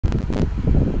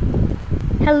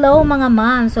Hello mga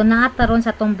ma'am. So naataron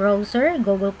sa atong browser,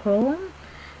 Google Chrome.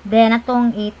 Then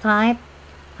atong i-type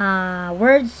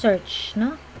word search,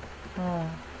 no?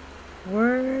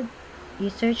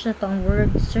 I-search na to ang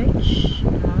word search,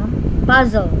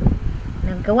 puzzle.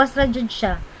 Naggawas ra jud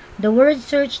siya. The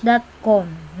wordsearch.com,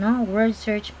 no?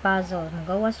 Wordsearch Puzzle.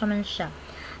 Naggawas ra man siya.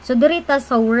 So dirita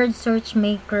sa word search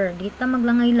maker, dita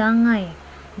maglangay-langay.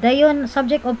 Dayon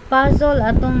subject of puzzle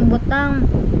atong butang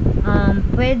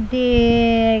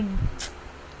pwede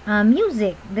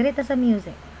music, dirita sa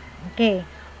music. Okay.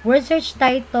 Word search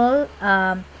title,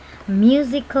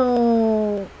 musical,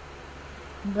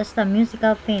 basta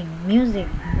musical thing, music.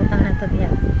 Butang na to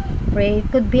diya. It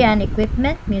could be an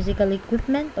equipment, musical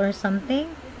equipment or something,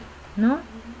 no?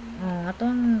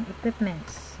 Atong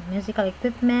equipments, musical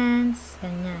equipments,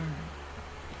 ganyan.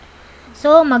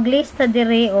 So maglista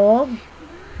dire og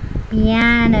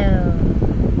piano,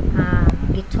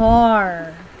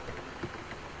 guitar,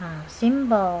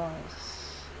 cymbals,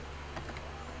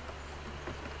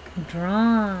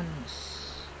 drums,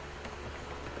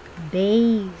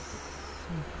 bass,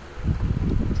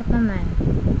 sa paman,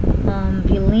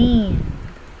 violin,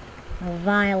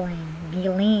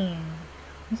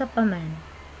 sa paman,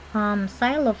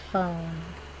 xylophone,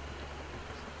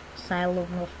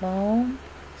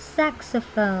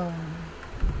 saxophone,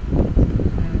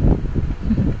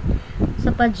 sa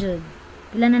pajud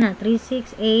pila na 3,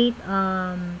 6, 8,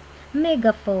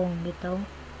 megaphone dito,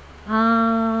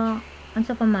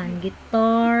 sa paman,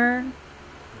 guitar,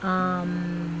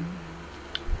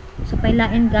 sa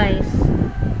pailain guys,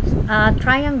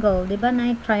 triangle, di ba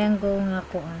na triangle nga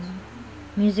kuan,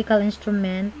 musical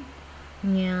instrument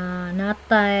nya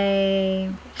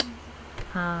natay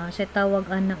sa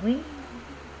tawag anak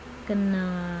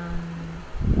kanang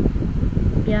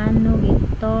piano,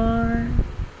 guitar,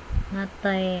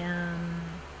 natay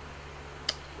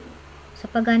sa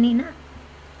pagani na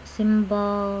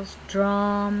cymbals,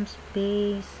 drums,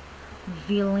 bass,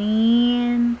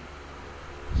 violin,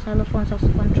 xylophone,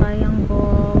 saxophone,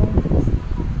 triangle,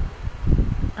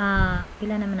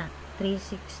 pila naman na 3,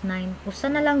 6, 9, usa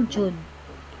na lang jud.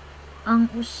 Ang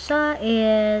usa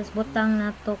is butang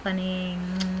nato kaning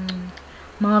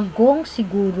mga gong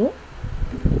siguro.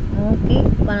 Okay,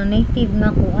 paano native nga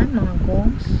kuan, mga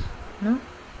gongs, no?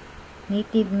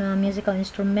 Native na musical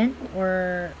instrument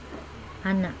or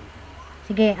ana.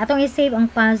 Sige, atong i-save ang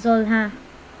puzzle ha.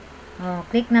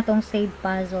 Click na tong save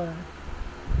puzzle.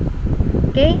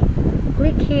 Okay?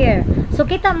 Click here. So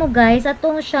kita mo guys,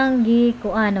 atong siyang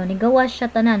nigawas siya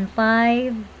tanan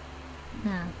 5,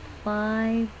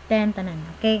 10 tanan.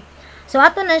 Okay? So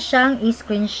ato na siyang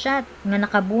i-screenshot nga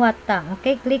nakabuhat ta.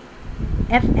 Okay? Click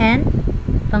Fn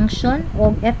function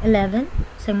o F11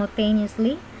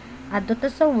 simultaneously. Ato to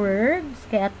sa words,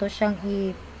 kaya ato siyang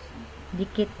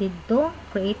i-dikit dito,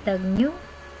 create a new.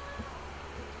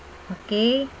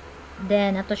 Okay?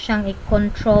 Then ato siyang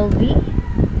i-control V.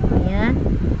 Ayan.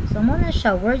 So muna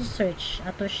siya word search.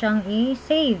 Ato siyang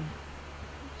i-save.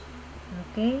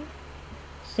 Okay?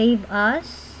 Save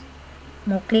as.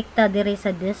 Mo click ta dire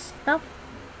sa desktop.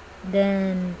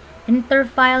 Then enter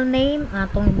file name,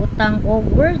 atong ibutang og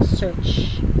word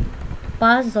search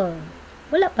puzzle.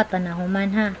 Wala pa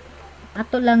tanahuman ha.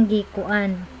 Ato lang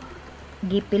gikuan,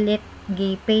 gipilit,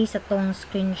 gi-paste atong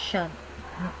screenshot.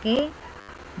 Okay?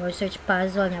 Word search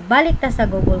puzzle nya. Balik ta sa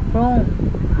Google Chrome.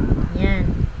 Yan.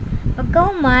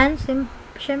 Pagkauman,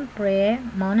 syempre,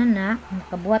 mao na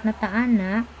nakabuhat na taan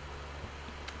na.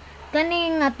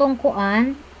 Kaning atong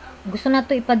kuan, gusto na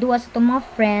to ipadua sa itong mga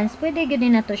friends, pwede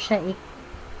gini na to siya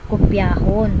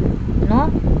i-kopyahon, no?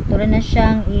 Turo na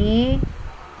siyang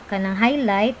kanang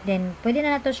highlight, then pwede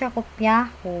na to siya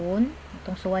kopyahon.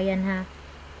 Itong suwayan ha.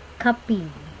 Copy.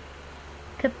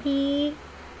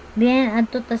 Then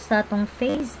adto ta sa atong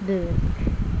Facebook.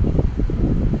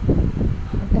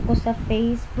 Adto ko sa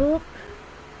Facebook.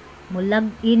 Mo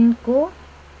login ko.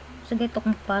 Sige ito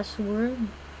kong password.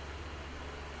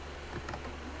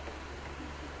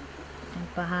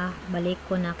 Balik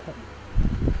ko na ko.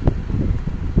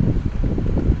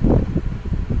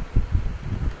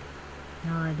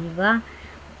 Diba?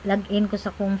 Login ko sa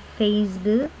kong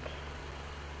Facebook.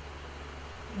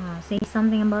 Say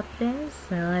something about this.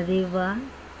 Diba?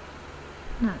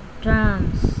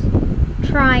 Drums.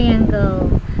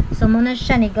 Triangle. So, muna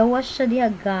siya. Nigawas siya diya,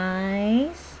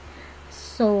 guys.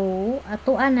 So,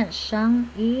 atuan na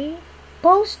siyang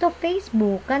i-post to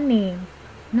Facebook. Kani.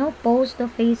 No? Post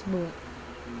to Facebook.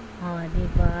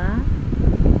 Diba?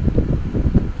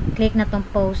 Click na tong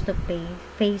post to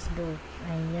Facebook.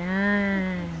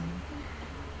 Ayan.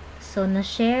 So,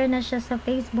 na-share na siya sa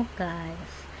Facebook,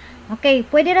 guys. Okay,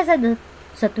 pwede na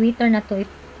sa Twitter na to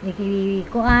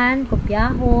Kuan,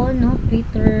 kopyahon, no?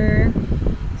 Twitter,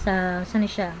 saan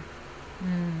siya?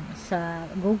 Sa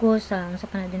Google, sa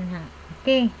pa na din ha.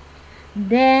 Okay.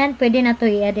 Then, pwede na to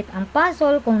i-edit ang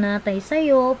puzzle kung natay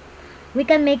sayo. We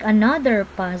can make another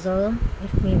puzzle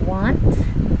if we want.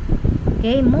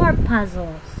 Okay, more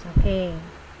puzzles. Okay.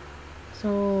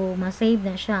 So, ma-save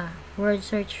na siya. Word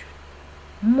search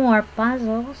more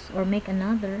puzzles or make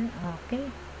another.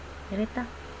 Okay. Dirita.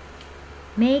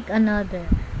 Make another.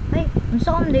 Ay,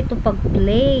 saan dito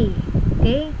pag-play?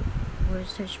 Okay? Word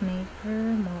search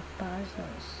maker, more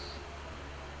puzzles.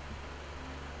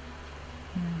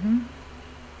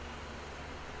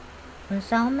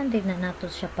 Saan man din na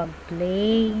nato siya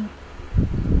pag-play.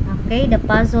 Okay, the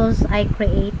puzzles I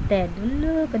created.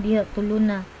 Look, kadiha tulo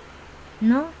na.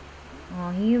 No?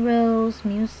 Heroes,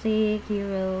 music,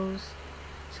 heroes.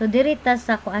 So, dirita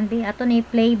sa kuan bi. Ato na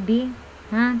i-play bi.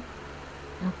 Ha?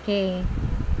 Okay.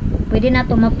 Pwede na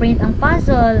to ma-print ang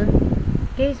puzzle.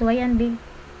 Okay, so ayan bi.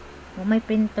 May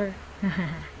printer.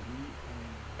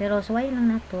 Pero so ayan lang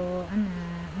na to.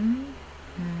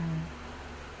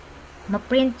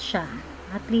 Ma-print siya.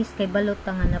 At least kay balot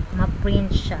nga na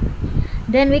ma-print siya.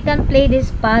 Then we can play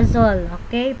this puzzle.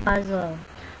 Okay, puzzle.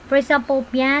 For example,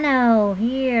 piano.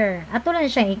 Here. Ato lang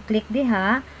siya i-click di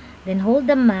ha. Then hold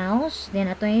the mouse.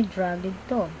 Then ato i-drag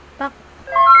dito. Pak.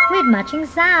 With matching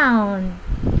sound.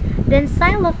 Then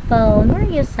xylophone. Where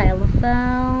are you,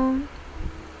 xylophone?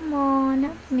 Come on,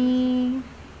 help me.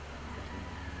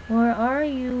 Where are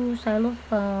you,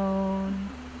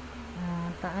 xylophone?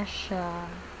 Taas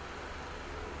siya.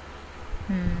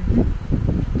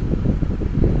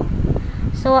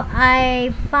 So I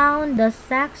found the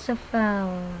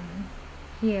saxophone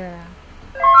here.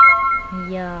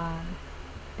 Yeah,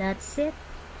 that's it.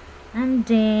 And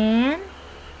then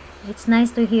it's nice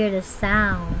to hear the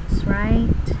sounds, right?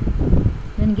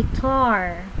 Then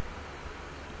guitar.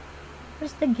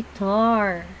 Where's the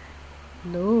guitar?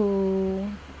 Hello?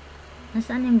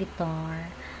 Nasaan yung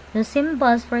guitar? The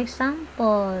cymbals, for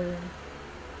example.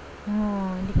 Oh,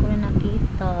 hindi ko rin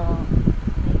nakita.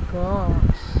 My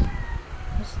gosh.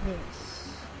 What's this?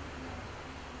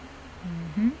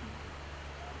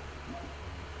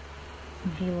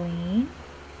 Violin.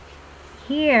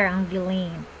 Here, ang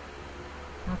violin.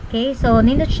 Okay, so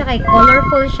nindot siya kay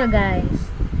colorful siya, guys.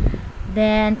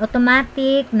 Then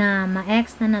automatic na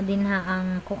ma-X na din ha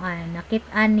ang kuan,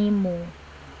 nakit-an nimo.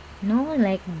 No,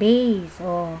 like bass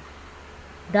o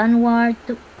downward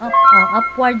to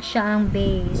upward siya ang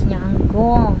bass niya, ang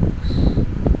gongs.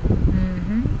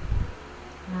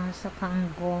 Saka ang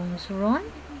gongs ron.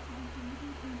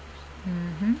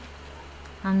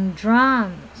 Ang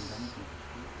drums.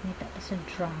 Nita pa sa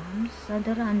drums.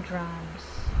 Dara ang drums.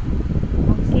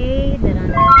 Okay, dara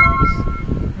ang drums.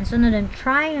 And sunod ang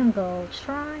triangle.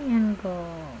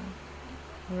 Triangle.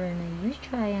 We're gonna use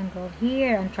triangle.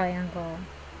 Here ang triangle.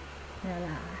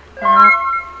 Dala.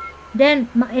 Then,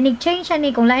 inig-change siya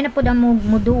ni, kung lain na po ang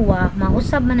muduwa,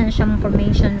 mausab man na siyang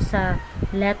formation sa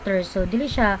letter. So, dili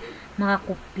siya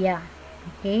makakopya.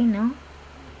 Okay, no?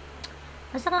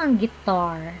 Asa ka ang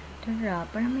guitar? Tara,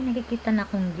 parang may nakikita na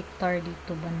akong guitar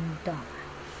dito banda.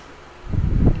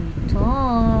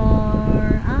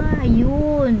 Guitar.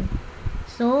 Ayun.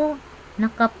 So,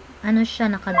 ano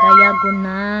siya,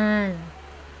 naka-diagonal.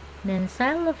 Then,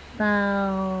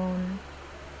 xylophone.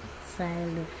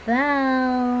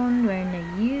 Xylophone. Where na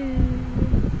you?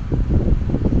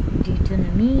 Dito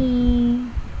na me.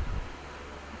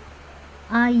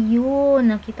 Ayun,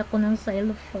 nakita ko ng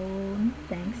xylophone.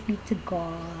 Thanks be to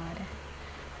God.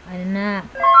 Ano na?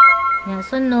 Yan,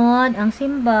 sunod, ang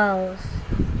cymbals.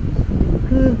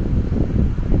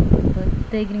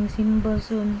 Patay ng cymbals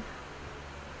on.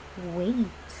 Wait.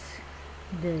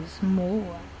 There's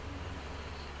more.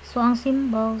 So, ang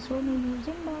cymbals. What are yung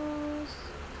cymbals?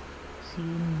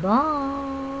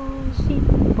 Cymbals.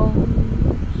 Cymbals.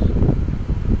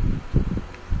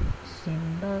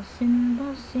 Cymbals,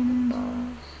 cymbals,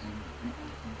 cymbals.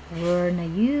 Where na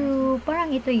you?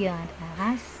 Parang ito yan.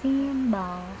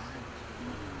 Cymbals.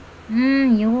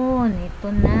 Yun. Ito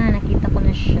na. Nakita ko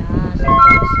na siya.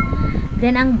 Cymbals.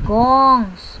 Then, ang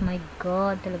gongs. My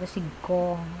God. Talaga si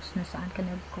gongs. Nasaan ka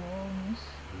na gongs?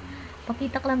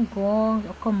 Pakita ka lang gongs.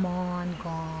 Oh, come on,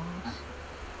 gongs.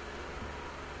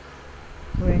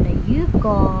 Where na you,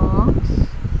 gongs?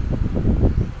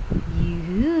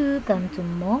 You come to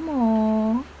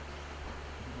Momo.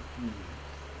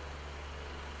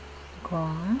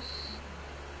 Gongs?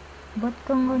 Ba't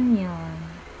kang ganyan?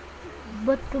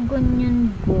 Ba't ka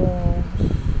ganyan,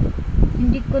 gongs?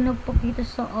 Hindi ka nagpakita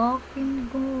sa akin,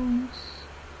 gongs.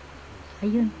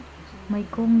 Ayun. May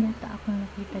gong yata akong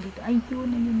nakita dito.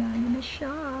 Ayun na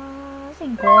siya. Si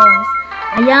gongs.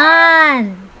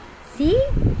 Ayan! See?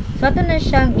 So, ato na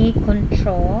siyang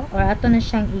i-control or ato na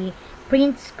siyang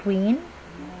i-print screen.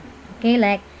 Okay,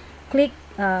 like, click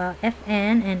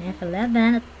Fn and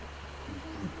F11.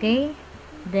 Okay?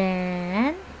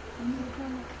 Then,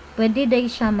 pwede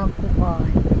dahil siya magkuhan.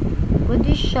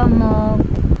 Pwede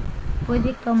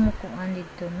ka magkuhan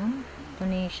dito, no? Ito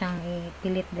na siyang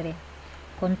ipilit dire.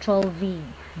 Control V.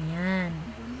 Ayan.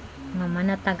 Nga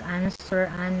manatag answer,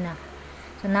 ana.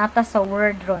 So, nata sa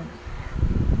word ron.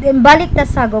 Then, balik ta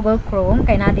sa Google Chrome.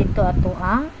 Kaya na dito ato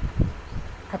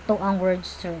ang word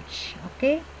search.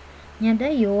 Okay? Nya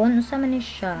dayon, usa man ni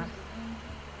siya.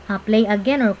 Play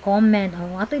again or comment.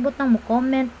 Ato ibutang mo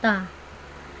comment ta.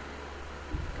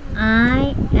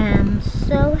 I am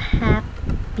so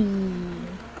happy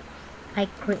I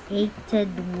created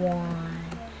one.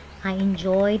 I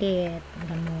enjoyed it.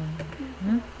 Ganun.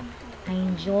 I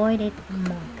enjoyed it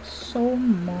so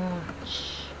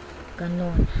much.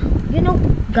 Ganun. You know,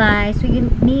 guys, we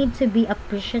need to be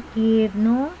appreciative,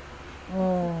 no?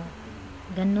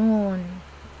 Ganun.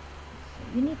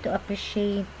 You need to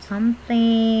appreciate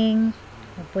something.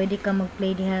 Pwede ka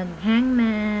mag-play the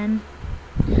hangman.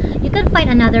 You can find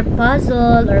another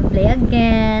puzzle or play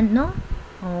again, no?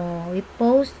 We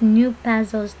post new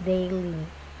puzzles daily.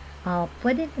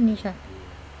 Pwede din siya.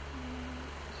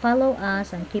 Follow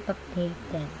us and keep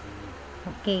updated.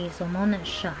 Okay, so muna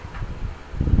siya.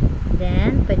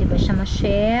 Then, pwede ba siya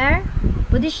ma-share?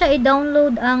 Pwede siya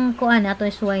i-download ang kuan ato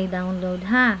suway download,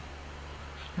 ha?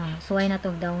 Suway na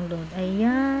to download.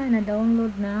 Ayan,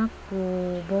 na-download na ako.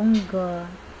 Bongga.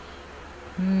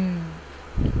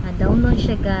 Na-download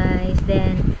siya, guys.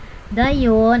 Then,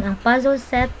 dayon, ang puzzle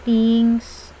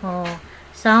settings,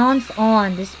 sounds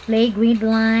on, display grid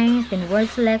lines, then word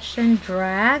selection,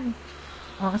 drag.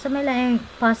 So may lang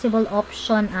possible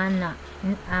option, ana,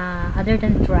 other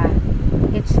than drag.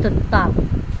 It's to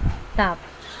tap.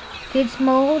 Kids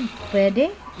mode,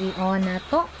 pwede. I-on na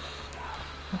to.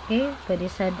 Okay,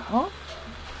 pwede set off.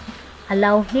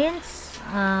 Allow hints,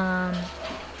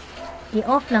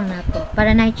 i-off lang na to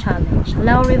para na challenge.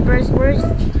 Allow reverse words,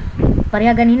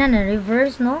 pareha ganina na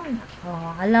reverse, no?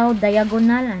 Allow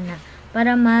diagonal, ana,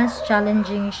 para mas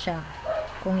challenging siya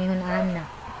kung yun, ana.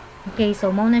 Okay, so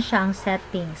muna siya ang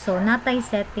settings. So natay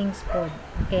settings po.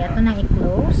 Okay, ato nang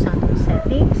i-close ang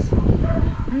settings.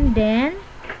 And then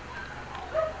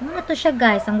muna to siya,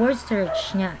 guys, ang word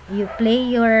search niya. You play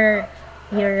your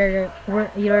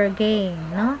game,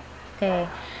 no? Okay.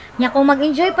 Nya kung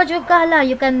mag-enjoy pa jud ka,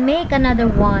 you can make another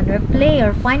one or play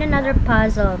or find another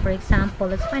puzzle. For example,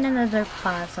 let's find another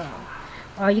puzzle.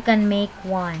 Or you can make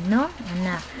one, no?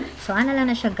 Ana. So ana lang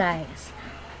na siya, guys.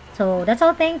 So that's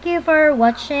all. Thank you for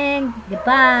watching.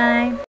 Goodbye.